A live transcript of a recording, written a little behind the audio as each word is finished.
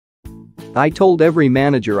I told every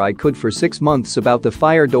manager I could for 6 months about the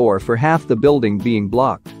fire door for half the building being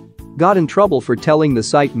blocked. Got in trouble for telling the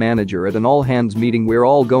site manager at an all-hands meeting we're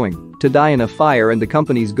all going to die in a fire and the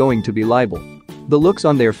company's going to be liable. The looks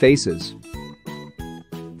on their faces.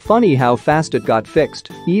 Funny how fast it got fixed,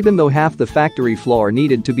 even though half the factory floor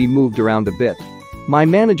needed to be moved around a bit. My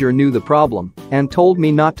manager knew the problem and told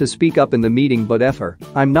me not to speak up in the meeting, but F her,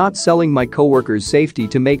 I'm not selling my coworkers' safety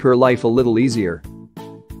to make her life a little easier.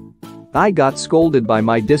 I got scolded by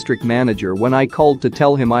my district manager when I called to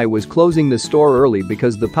tell him I was closing the store early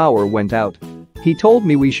because the power went out. He told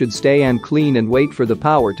me we should stay and clean and wait for the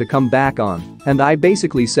power to come back on, and I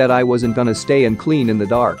basically said I wasn't gonna stay and clean in the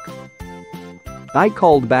dark. I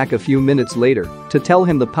called back a few minutes later to tell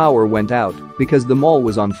him the power went out because the mall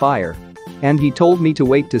was on fire. And he told me to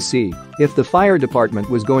wait to see if the fire department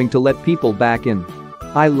was going to let people back in.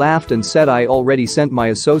 I laughed and said I already sent my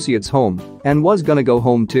associates home and was gonna go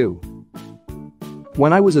home too.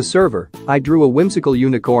 When I was a server, I drew a whimsical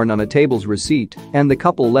unicorn on a table's receipt and the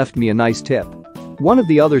couple left me a nice tip. One of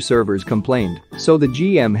the other servers complained, so the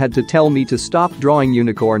GM had to tell me to stop drawing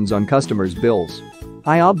unicorns on customers' bills.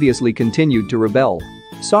 I obviously continued to rebel.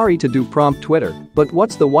 Sorry to do prompt Twitter, but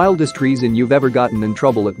what's the wildest reason you've ever gotten in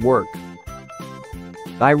trouble at work?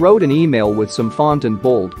 I wrote an email with some font and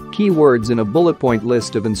bold keywords in a bullet point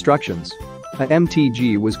list of instructions. A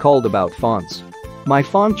MTG was called about fonts. My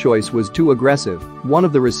font choice was too aggressive, one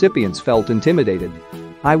of the recipients felt intimidated.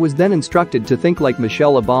 I was then instructed to think like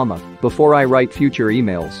Michelle Obama before I write future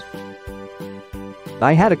emails.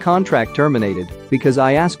 I had a contract terminated because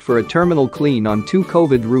I asked for a terminal clean on 2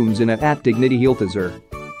 COVID rooms in a Dignity Hilthazer.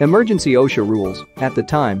 Emergency OSHA rules, at the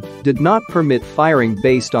time, did not permit firing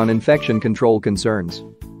based on infection control concerns.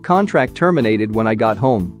 Contract terminated when I got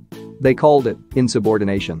home. They called it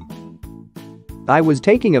insubordination. I was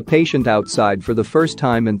taking a patient outside for the first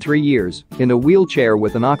time in 3 years in a wheelchair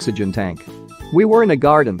with an oxygen tank. We were in a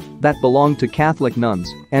garden that belonged to Catholic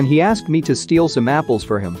nuns, and he asked me to steal some apples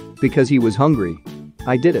for him because he was hungry.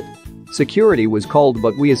 I did it. Security was called,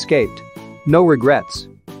 but we escaped. No regrets.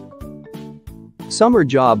 Summer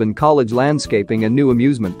job in college, landscaping a new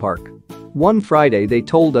amusement park. One Friday they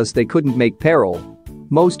told us they couldn't make payroll.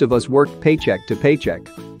 Most of us worked paycheck to paycheck.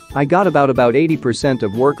 I got about 80%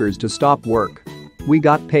 of workers to stop work. We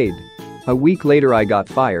got paid. A week later I got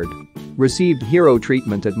fired. Received hero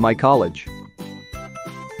treatment at my college.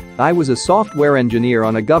 I was a software engineer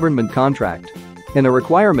on a government contract. In a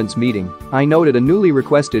requirements meeting, I noted a newly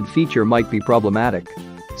requested feature might be problematic.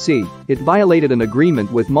 See, it violated an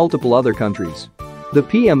agreement with multiple other countries. The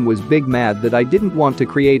PM was big mad that I didn't want to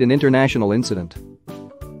create an international incident.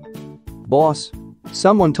 Boss.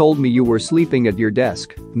 Someone told me you were sleeping at your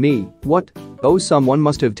desk. Me, what? Oh, someone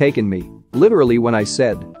must have taken me. Literally when I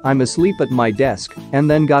said, I'm asleep at my desk, and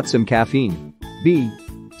then got some caffeine. B.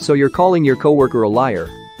 So you're calling your coworker a liar?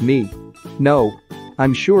 Me. No.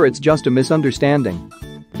 I'm sure it's just a misunderstanding.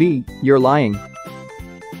 B. You're lying.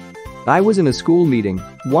 I was in a school meeting,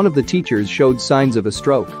 one of the teachers showed signs of a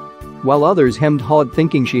stroke. While others hemmed hawed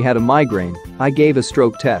thinking she had a migraine, I gave a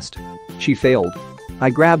stroke test. She failed. I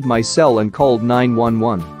grabbed my cell and called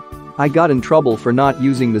 911. I got in trouble for not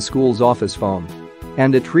using the school's office phone.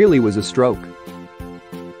 And it really was a stroke.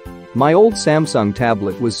 My old Samsung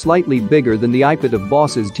tablet was slightly bigger than the iPad of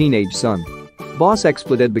boss's teenage son. Boss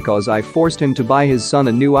exploded because I forced him to buy his son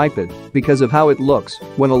a new iPad because of how it looks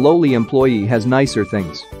when a lowly employee has nicer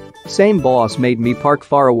things. Same boss made me park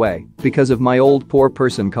far away because of my old poor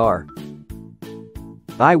person car.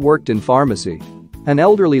 I worked in pharmacy. An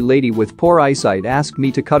elderly lady with poor eyesight asked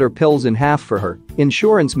me to cut her pills in half for her.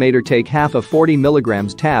 Insurance made her take half a 40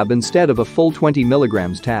 mg tab instead of a full 20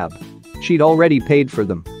 mg tab. She'd already paid for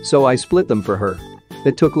them, so I split them for her.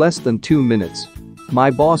 It took less than 2 minutes.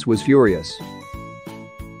 My boss was furious.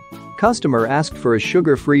 Customer asked for a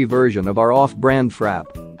sugar-free version of our off-brand frap.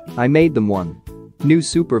 I made them one. New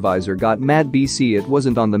supervisor got mad BC it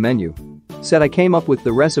wasn't on the menu. Said I came up with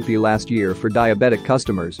the recipe last year for diabetic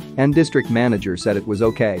customers, and district manager said it was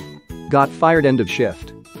okay. Got fired end of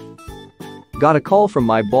shift. Got a call from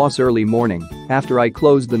my boss early morning after I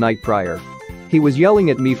closed the night prior. He was yelling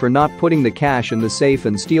at me for not putting the cash in the safe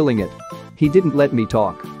and stealing it. He didn't let me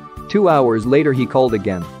talk. 2 hours later he called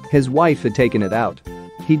again. His wife had taken it out.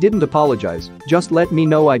 He didn't apologize, just let me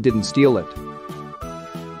know I didn't steal it.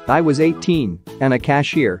 I was 18 and a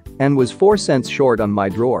cashier and was 4 cents short on my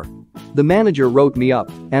drawer. The manager wrote me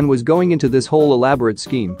up and was going into this whole elaborate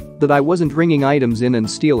scheme that I wasn't bringing items in and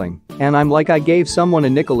stealing, and I'm like I gave someone a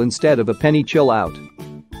nickel instead of a penny. Chill out.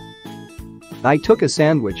 I took a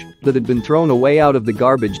sandwich that had been thrown away out of the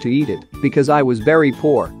garbage to eat it because I was very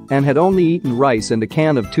poor and had only eaten rice and a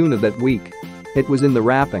can of tuna that week. It was in the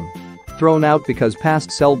wrapping. Thrown out because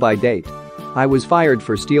past sell-by date. I was fired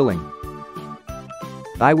for stealing.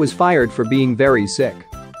 I was fired for being very sick.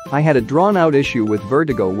 I had a drawn-out issue with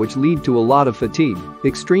vertigo which led to a lot of fatigue,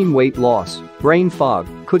 extreme weight loss, brain fog,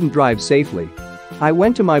 couldn't drive safely. I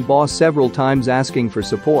went to my boss several times asking for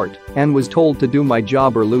support and was told to do my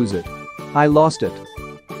job or lose it. I lost it.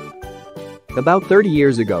 About 30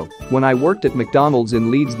 years ago, when I worked at McDonald's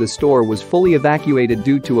in Leeds, the store was fully evacuated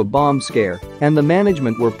due to a bomb scare, and the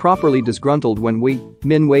management were properly disgruntled when we,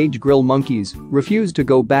 min-wage grill monkeys, refused to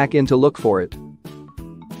go back in to look for it.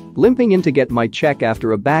 Limping in to get my check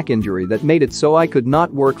after a back injury that made it so I could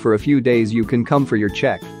not work for a few days. You can come for your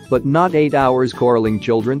check, but not 8 hours quarreling,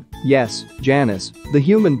 children. Yes, Janice, the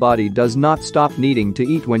human body does not stop needing to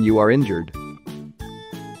eat when you are injured.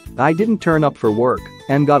 I didn't turn up for work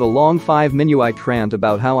and got a long 5-minute rant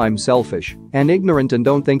about how I'm selfish and ignorant and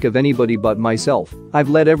don't think of anybody but myself. I've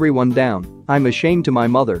let everyone down. I'm ashamed to my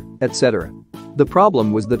mother, etc. The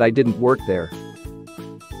problem was that I didn't work there.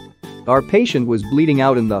 Our patient was bleeding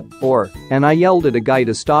out in the OR, and I yelled at a guy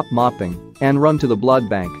to stop mopping and run to the blood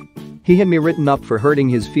bank. He had me written up for hurting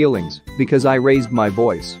his feelings because I raised my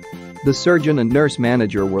voice. The surgeon and nurse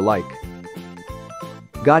manager were like,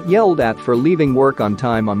 got yelled at for leaving work on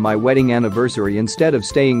time on my wedding anniversary instead of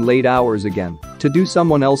staying late hours again to do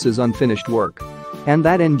someone else's unfinished work. And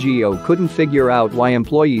that NGO couldn't figure out why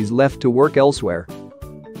employees left to work elsewhere.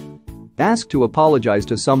 Asked to apologize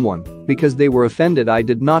to someone because they were offended I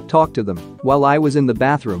did not talk to them while I was in the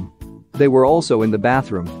bathroom. They were also in the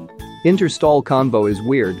bathroom. Interstall convo is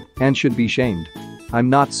weird and should be shamed. I'm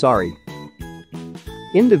not sorry.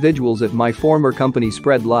 Individuals at my former company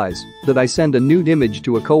spread lies that I send a nude image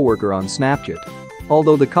to a coworker on Snapchat.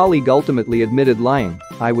 Although the colleague ultimately admitted lying,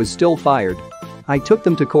 I was still fired. I took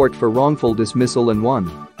them to court for wrongful dismissal and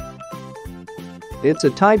won. It's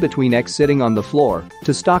a tie between X sitting on the floor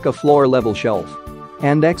to stock a floor-level shelf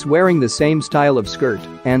and X wearing the same style of skirt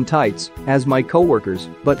and tights as my coworkers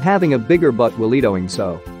but having a bigger butt while doing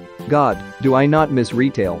so. God, do I not miss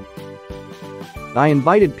retail. I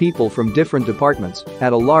invited people from different departments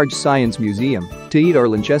at a large science museum to eat our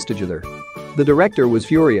lunch together. The director was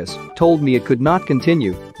furious, told me it could not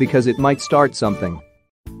continue because it might start something.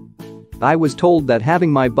 I was told that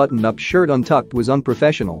having my button-up shirt untucked was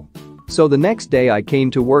unprofessional. So the next day I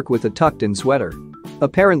came to work with a tucked-in sweater.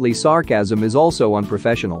 Apparently sarcasm is also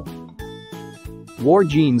unprofessional. Wore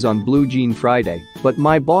jeans on Blue Jean Friday, but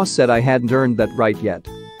my boss said I hadn't earned that right yet.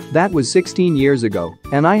 That was 16 years ago,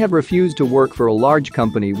 and I have refused to work for a large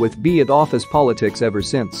company with be it office politics ever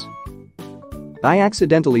since. I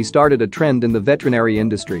accidentally started a trend in the veterinary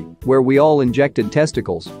industry where we all injected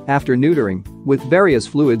testicles after neutering with various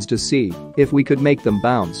fluids to see if we could make them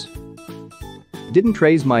bounce. Didn't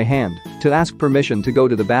raise my hand to ask permission to go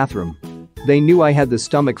to the bathroom. They knew I had the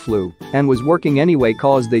stomach flu and was working anyway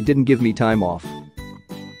cause they didn't give me time off.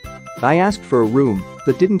 I asked for a room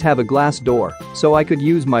that didn't have a glass door so I could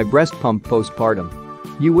use my breast pump postpartum.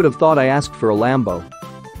 You would have thought I asked for a Lambo.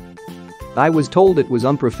 I was told it was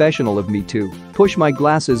unprofessional of me to push my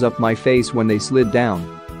glasses up my face when they slid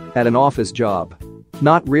down. At an office job.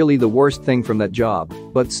 Not really the worst thing from that job,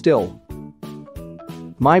 but still.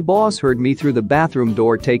 My boss heard me through the bathroom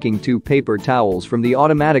door taking 2 paper towels from the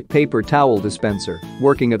automatic paper towel dispenser,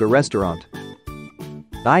 working at a restaurant.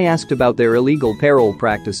 I asked about their illegal payroll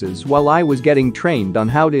practices while I was getting trained on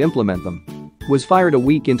how to implement them. Was fired a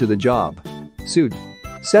week into the job. Sued.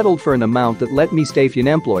 Settled for an amount that let me stay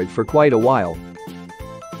unemployed for quite a while.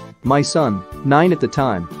 My son, 9 at the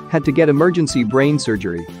time, had to get emergency brain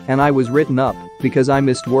surgery and I was written up because I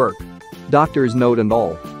missed work. Doctor's note and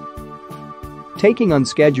all. Taking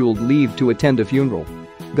unscheduled leave to attend a funeral.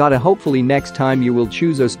 Got a hopefully next time you will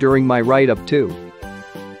choose us during my write-up too.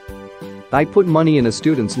 I put money in a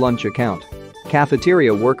student's lunch account.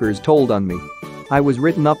 Cafeteria workers told on me. I was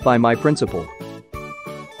written up by my principal.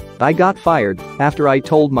 I got fired after I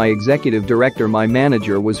told my executive director my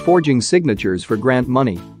manager was forging signatures for grant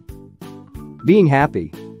money. Being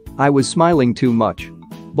happy. I was smiling too much.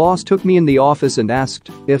 Boss took me in the office and asked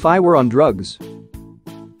if I were on drugs.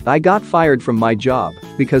 I got fired from my job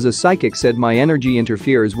because a psychic said my energy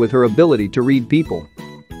interferes with her ability to read people.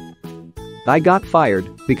 I got fired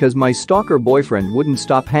because my stalker boyfriend wouldn't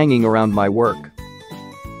stop hanging around my work.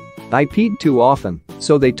 I peed too often,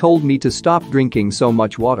 so they told me to stop drinking so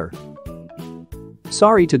much water.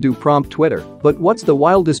 Sorry to do prompt Twitter, but what's the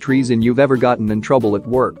wildest reason you've ever gotten in trouble at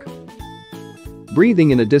work? Breathing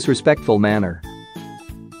in a disrespectful manner.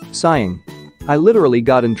 Sighing. I literally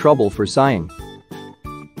got in trouble for sighing.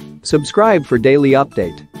 Subscribe for daily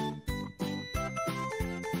update.